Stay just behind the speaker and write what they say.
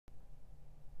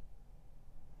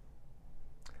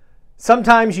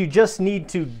Sometimes you just need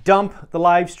to dump the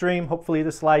live stream. Hopefully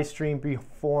this live stream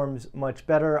performs much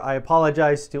better. I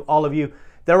apologize to all of you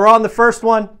that were on the first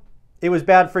one. It was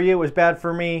bad for you, it was bad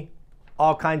for me,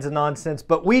 all kinds of nonsense.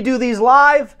 But we do these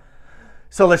live,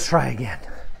 so let's try again.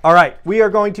 All right, we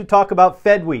are going to talk about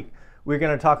Fed Week. We're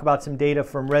going to talk about some data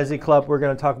from Resi Club. We're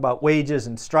going to talk about wages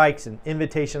and strikes and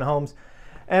invitation homes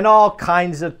and all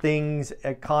kinds of things,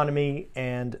 economy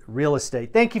and real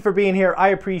estate. Thank you for being here. I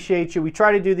appreciate you. We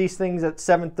try to do these things at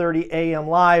 7:30 a.m.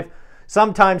 live.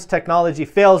 Sometimes technology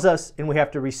fails us and we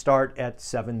have to restart at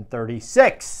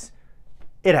 7:36.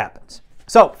 It happens.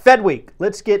 So Fed Week,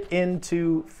 let's get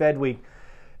into Fed Week.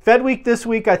 Fed Week this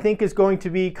week I think is going to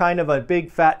be kind of a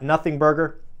big fat nothing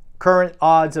burger. Current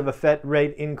odds of a Fed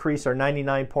rate increase are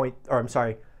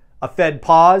a Fed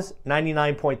pause,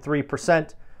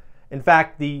 99.3%. In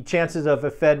fact, the chances of a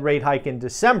Fed rate hike in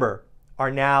December are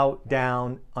now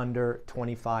down under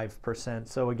 25%.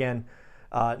 So again,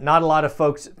 not a lot of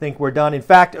folks think we're done. In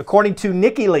fact, according to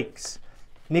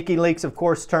WikiLeaks, of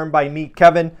course, termed by Meet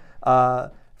Kevin,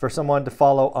 for someone to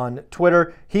follow on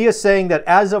Twitter, he is saying that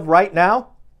as of right now,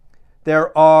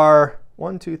 there are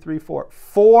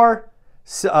four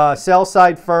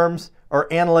sell-side firms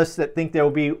or analysts that think there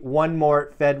will be one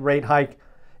more Fed rate hike.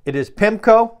 It is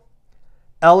PIMCO,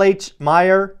 LH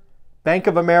Meyer, Bank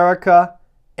of America,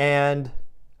 and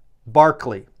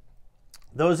Barclay.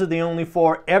 Those are the only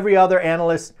four. Every other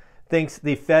analyst thinks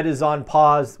the Fed is on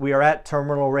pause. We are at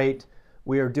terminal rate.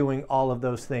 We are doing all of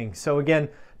those things. So again,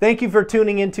 thank you for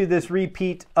tuning into this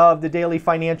repeat of the daily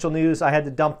financial news. I had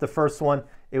to dump the first one.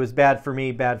 It was bad for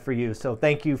me, bad for you. So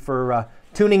thank you for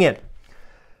tuning in.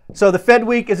 So the Fed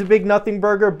Week is a big nothing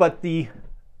burger, but the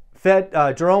Fed,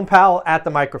 Jerome Powell at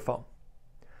the microphone.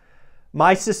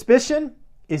 My suspicion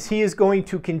is he is going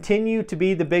to continue to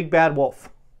be the big bad wolf.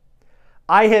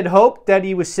 I had hoped that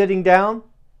he was sitting down,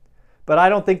 but I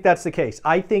don't think that's the case.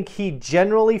 I think he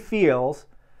generally feels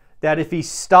that if he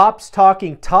stops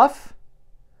talking tough,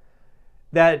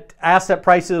 that asset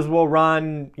prices will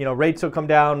run, rates will come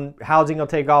down, housing will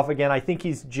take off again. I think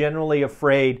he's generally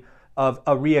afraid of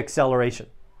a reacceleration.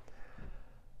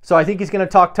 So I think he's going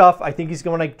to talk tough. I think he's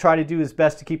going to try to do his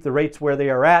best to keep the rates where they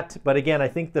are at. But again, I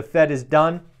think the Fed is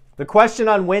done. The question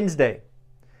on Wednesday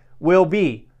will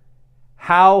be,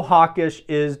 how hawkish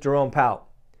is Jerome Powell?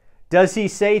 Does he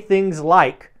say things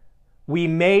like, we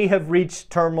may have reached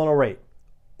terminal rate?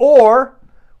 Or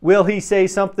will he say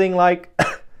something like,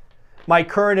 my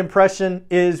current impression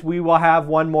is we will have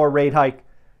one more rate hike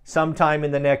sometime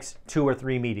in the next 2 or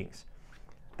 3 meetings?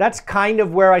 That's kind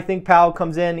of where I think Powell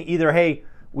comes in. Either, hey,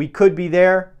 we could be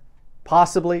there,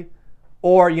 possibly,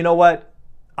 or you know what,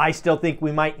 I still think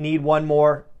we might need one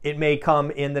more. It may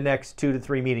come in the next 2 to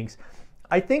 3 meetings.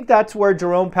 I think that's where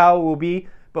Jerome Powell will be,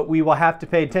 but we will have to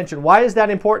pay attention. Why is that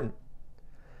important?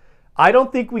 I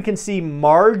don't think we can see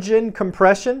margin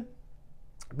compression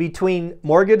between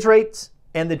mortgage rates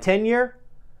and the 10-year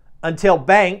until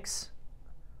banks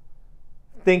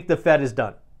think the Fed is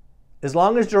done. As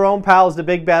long as Jerome Powell is the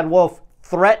big bad wolf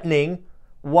threatening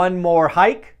one more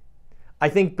hike, I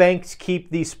think banks keep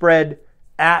the spread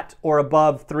at or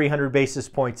above 300 basis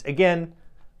points. Again,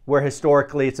 where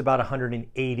historically it's about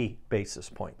 180 basis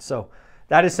points. So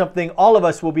that is something all of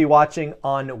us will be watching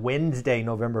on Wednesday,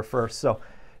 November 1st. So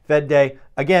Fed Day.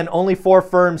 Again, only 4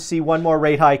 firms see one more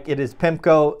rate hike. It is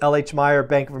PIMCO, LH Meyer,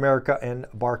 Bank of America, and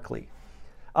Barclay.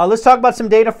 Let's talk about some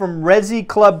data from Resi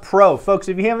Club Pro. Folks,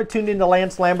 if you haven't tuned into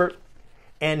Lance Lambert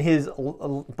and his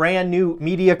brand new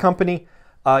media company,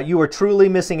 you are truly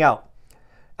missing out.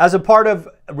 As a part of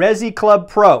Resi Club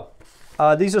Pro,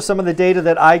 these are some of the data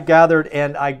that I gathered,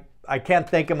 and I can't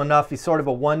thank him enough. He's sort of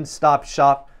a one-stop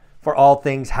shop for all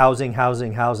things housing.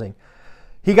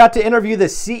 He got to interview the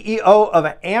CEO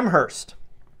of Amherst,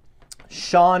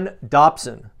 Sean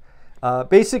Dobson.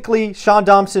 Basically, Sean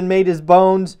Dobson made his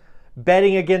bones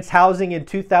betting against housing in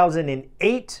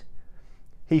 2008.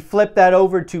 He flipped that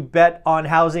over to bet on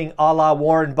housing a la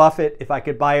Warren Buffett. If I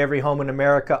could buy every home in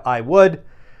America, I would.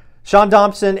 Sean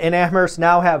Dobson and Amherst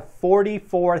now have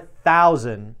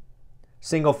 44,000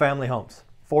 single-family homes.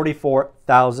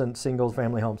 44,000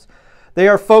 single-family homes. They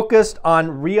are focused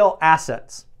on real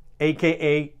assets,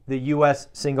 aka the U.S.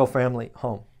 single-family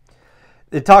home.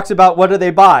 It talks about what do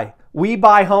they buy. We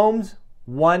buy homes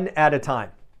one at a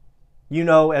time. You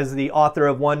know, as the author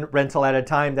of One Rental at a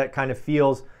Time, that kind of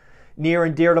feels near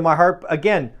and dear to my heart.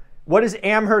 Again, what is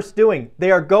Amherst doing? They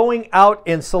are going out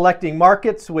and selecting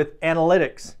markets with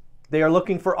analytics. They are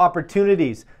looking for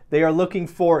opportunities. They are looking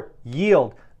for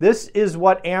yield. This is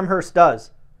what Amherst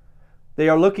does. They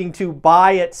are looking to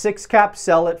buy at 6 caps,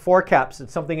 sell at 4 caps.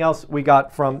 It's something else we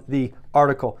got from the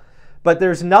article. But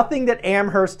there's nothing that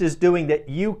Amherst is doing that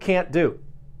you can't do.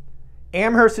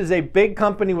 Amherst is a big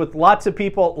company with lots of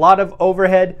people, a lot of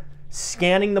overhead,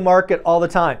 scanning the market all the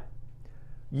time.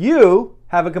 You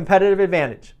have a competitive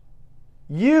advantage.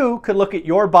 You could look at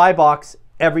your buy box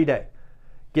every day.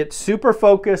 Get super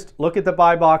focused, look at the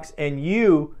buy box, and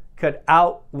you could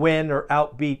outwin or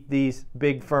outbeat these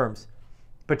big firms.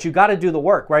 But you got to do the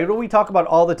work, right? What do we talk about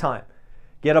all the time?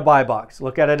 Get a buy box,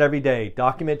 look at it every day,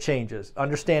 document changes,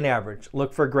 understand average,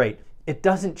 look for great. It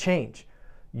doesn't change.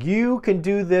 You can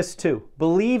do this too.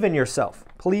 Believe in yourself.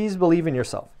 Please believe in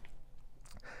yourself.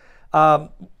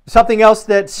 Something else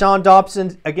that Sean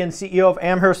Dobson, again, CEO of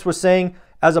Amherst, was saying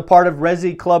as a part of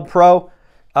Resi Club Pro,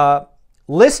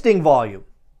 listing volume.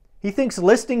 He thinks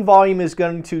listing volume is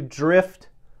going to drift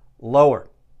lower.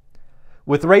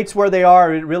 With rates where they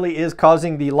are, it really is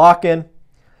causing the lock-in.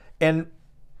 And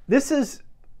this is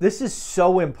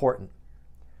so important.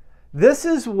 This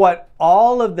is what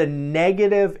all of the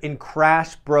negative and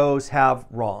crash bros have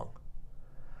wrong.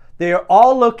 They are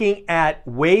all looking at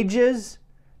wages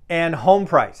and home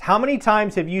price. How many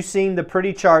times have you seen the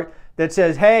pretty chart that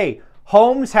says, hey,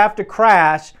 homes have to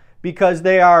crash because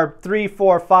they are 3,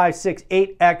 4, 5, 6,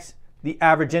 8x the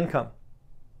average income?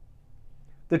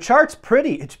 The chart's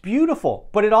pretty, it's beautiful,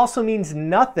 but it also means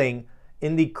nothing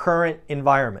in the current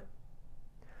environment.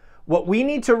 What we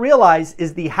need to realize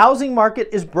is the housing market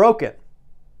is broken.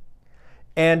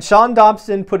 And Sean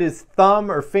Dobson put his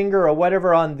thumb or finger or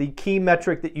whatever on the key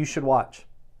metric that you should watch.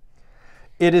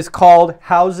 It is called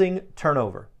housing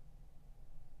turnover.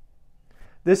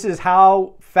 This is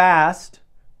how fast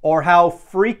or how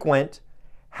frequent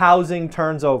housing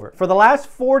turns over. For the last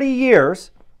 40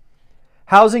 years,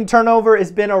 housing turnover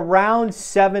has been around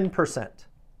 7%.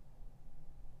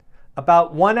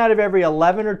 About 1 out of every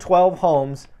 11 or 12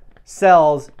 homes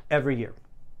sells every year.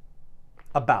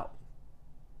 About.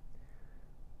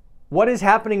 What is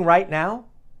happening right now,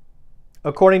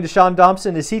 according to Sean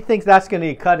Dobson, is he thinks that's going to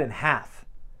be cut in half.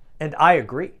 And I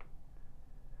agree.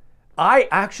 I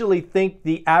actually think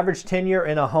the average tenure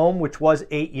in a home, which was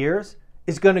 8 years,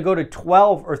 is going to go to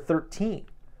 12 or 13.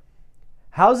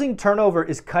 Housing turnover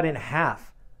is cut in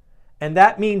half. And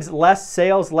that means less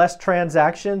sales, less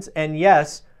transactions, and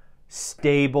yes,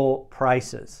 stable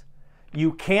prices.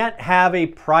 You can't have a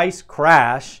price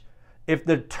crash if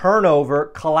the turnover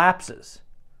collapses.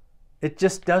 It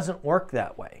just doesn't work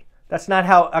that way. That's not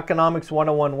how Economics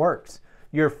 101 works.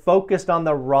 You're focused on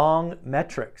the wrong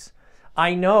metrics.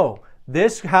 I know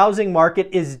this housing market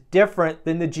is different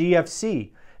than the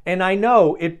GFC, and I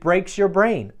know it breaks your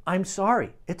brain. I'm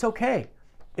sorry. It's okay.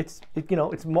 It's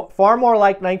far more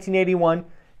like 1981,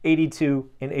 82,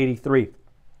 and 83,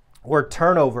 where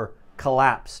turnover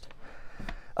collapsed.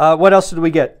 What else did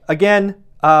we get? Again,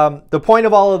 the point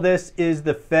of all of this is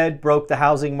the Fed broke the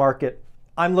housing market.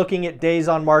 I'm looking at days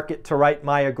on market to write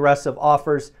my aggressive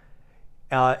offers.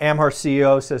 Amherst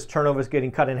CEO says turnover is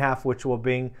getting cut in half, which will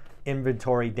bring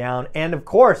inventory down. And of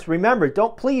course, remember,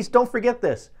 please don't forget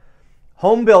this.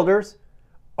 Home builders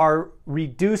are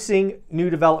reducing new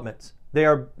developments.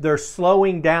 They're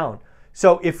slowing down.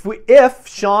 So if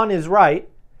Sean is right,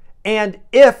 and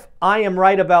if I am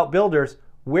right about builders,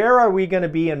 where are we going to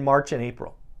be in March and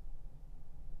April?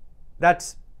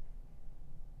 That's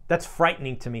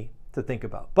frightening to me to think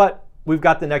about. But we've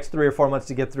got the next 3 or 4 months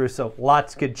to get through, so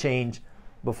lots could change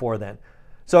before then.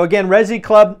 So again, Resi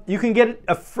Club, you can get it.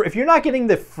 If you're not getting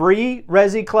the free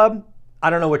Resi Club, I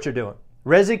don't know what you're doing.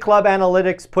 Resi Club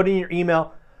Analytics, put in your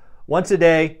email once a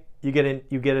day. You get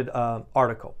an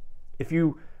article. If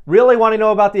you really want to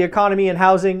know about the economy and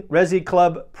housing, Resi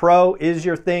Club Pro is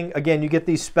your thing. Again, you get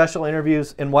these special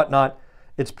interviews and whatnot.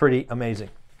 It's pretty amazing.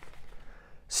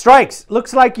 Strikes.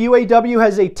 Looks like UAW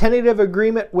has a tentative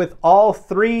agreement with all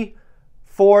 3,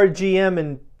 Ford, GM,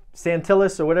 and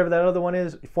Stantillis, or whatever that other one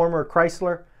is, former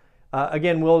Chrysler.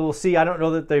 Again, we'll see. I don't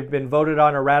know that they've been voted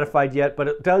on or ratified yet, but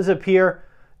it does appear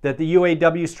that the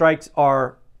UAW strikes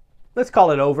are, let's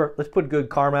call it over. Let's put good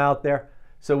karma out there.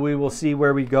 So we will see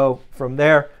where we go from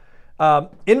there.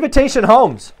 Invitation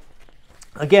Homes.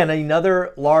 Again,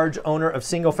 another large owner of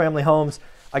single-family homes.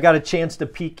 I got a chance to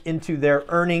peek into their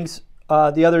earnings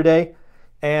the other day.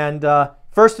 And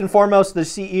first and foremost, the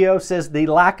CEO says the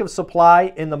lack of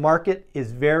supply in the market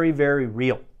is very, very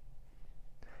real.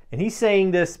 And he's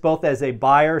saying this both as a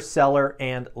buyer, seller,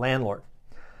 and landlord.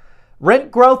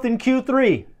 Rent growth in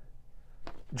Q3.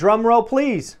 Drum roll,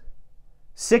 please.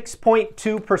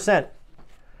 6.2%.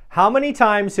 How many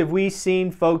times have we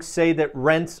seen folks say that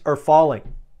rents are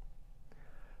falling?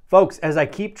 Folks, as I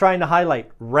keep trying to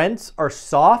highlight, rents are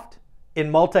soft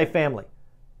in multifamily.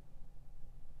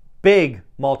 Big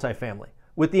multifamily.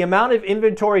 With the amount of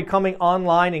inventory coming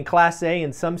online in Class A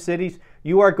in some cities,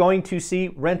 you are going to see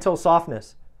rental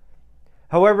softness.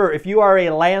 However, if you are a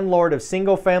landlord of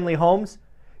single-family homes,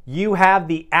 you have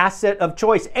the asset of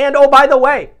choice. And oh, by the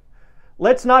way,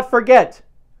 let's not forget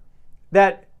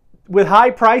that with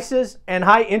high prices and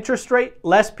high interest rate,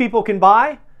 less people can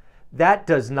buy. That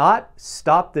does not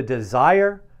stop the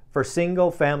desire for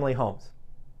single-family homes.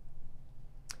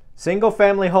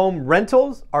 Single-family home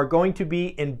rentals are going to be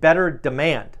in better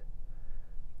demand.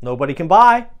 Nobody can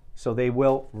buy, so they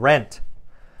will rent.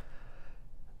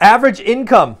 Average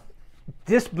income.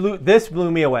 This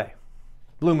blew me away.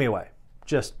 Blew me away.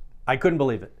 Just, I couldn't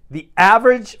believe it. The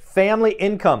average family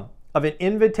income of an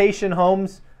Invitation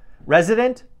Homes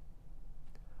resident,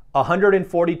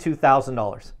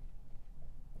 $142,000.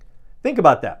 Think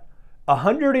about that.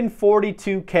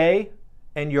 $142K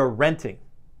and you're renting.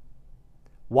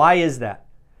 Why is that?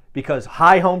 Because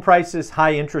high home prices,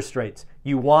 high interest rates.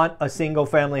 You want a single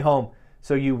family home,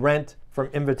 so you rent from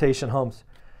Invitation Homes.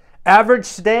 Average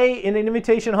stay in an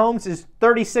Invitation Homes is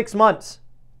 36 months.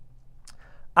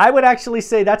 I would actually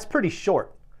say that's pretty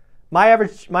short. My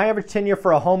average tenure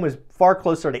for a home is far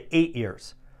closer to 8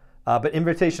 years. But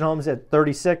Invitation Homes at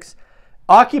 36.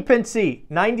 Occupancy,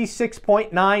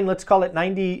 96.9, let's call it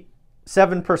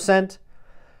 97%.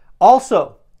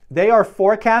 Also, they are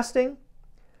forecasting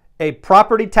a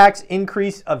property tax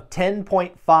increase of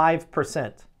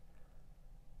 10.5%.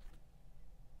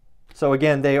 So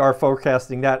again, they are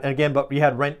forecasting that. And again, but we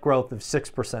had rent growth of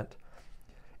 6%.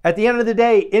 At the end of the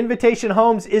day, Invitation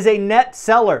Homes is a net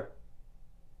seller.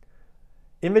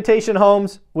 Invitation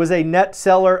Homes was a net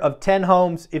seller of 10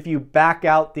 homes if you back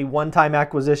out the one-time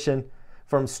acquisition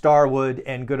from Starwood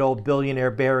and good old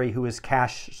billionaire Barry, who is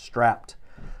cash strapped.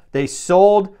 They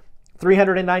sold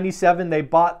 397, they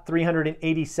bought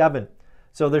 387.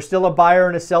 So there's still a buyer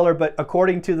and a seller, but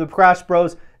according to the Crash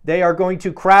Bros, they are going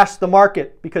to crash the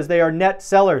market because they are net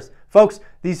sellers. Folks,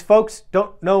 these folks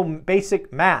don't know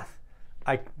basic math.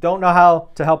 I don't know how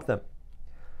to help them.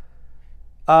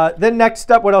 Then next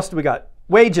up, what else do we got?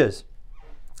 Wages.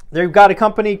 They've got a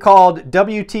company called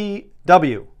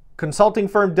WTW. Consulting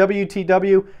firm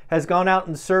WTW has gone out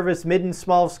and serviced mid and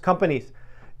small companies.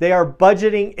 They are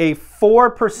budgeting a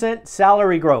 4%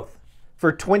 salary growth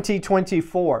for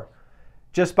 2024.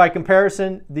 Just by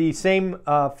comparison, the same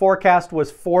forecast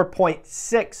was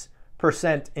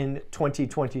 4.6% in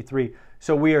 2023.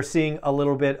 So we are seeing a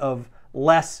little bit of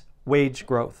less wage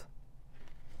growth.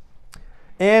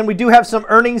 And we do have some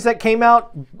earnings that came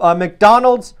out.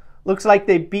 McDonald's looks like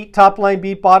they beat top line,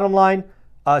 beat bottom line.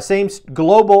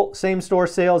 Global same-store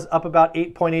sales up about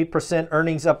 8.8%,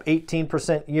 earnings up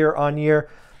 18% year on year.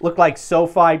 Looked like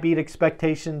SoFi beat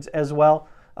expectations as well.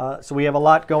 So we have a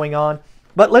lot going on.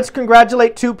 But let's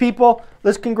congratulate two people.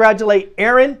 Let's congratulate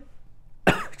Aaron.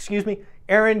 Excuse me.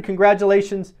 Aaron,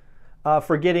 congratulations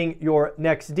for getting your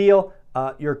next deal.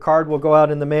 Your card will go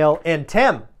out in the mail. And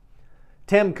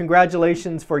Tim,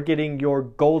 congratulations for getting your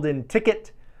golden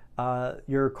ticket.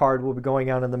 Your card will be going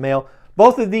out in the mail.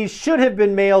 Both of these should have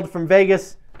been mailed from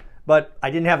Vegas, but I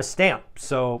didn't have a stamp,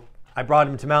 so I brought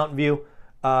them to Mountain View.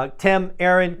 Tim,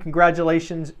 Aaron,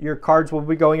 congratulations. Your cards will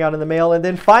be going out in the mail. And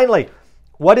then finally,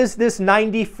 what does this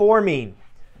 94 mean?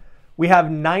 We have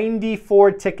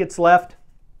 94 tickets left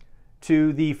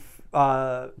to the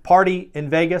party in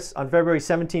Vegas on February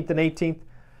 17th and 18th.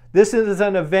 This is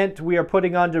an event we are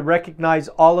putting on to recognize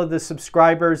all of the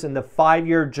subscribers in the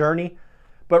 5-year journey.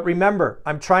 But remember,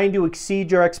 I'm trying to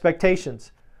exceed your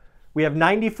expectations. We have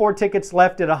 94 tickets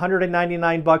left at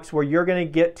 $199 where you're going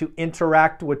to get to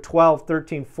interact with 12,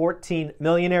 13, 14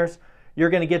 millionaires. You're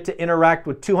going to get to interact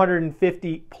with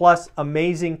 250 plus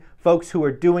amazing folks who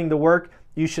are doing the work.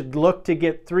 You should look to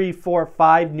get 3, 4,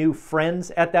 5 new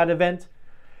friends at that event.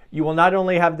 You will not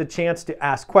only have the chance to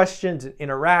ask questions and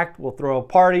interact, we'll throw a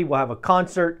party, we'll have a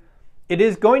concert. It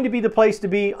is going to be the place to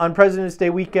be on President's Day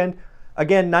weekend.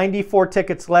 Again, 94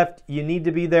 tickets left. You need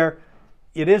to be there.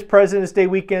 It is President's Day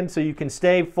weekend, so you can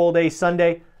stay full day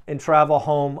Sunday and travel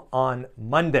home on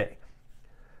Monday.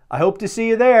 I hope to see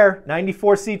you there.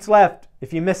 94 seats left.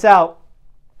 If you miss out,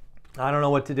 I don't know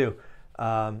what to do.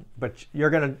 But you're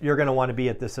gonna want to be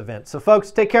at this event. So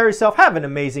folks, take care of yourself. Have an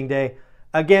amazing day.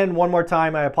 Again, one more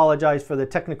time, I apologize for the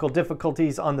technical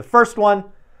difficulties on the first one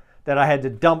that I had to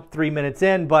dump 3 minutes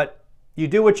in, but you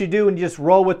do what you do and you just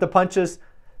roll with the punches.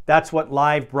 That's what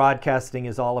live broadcasting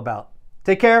is all about.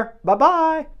 Take care.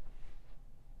 Bye-bye.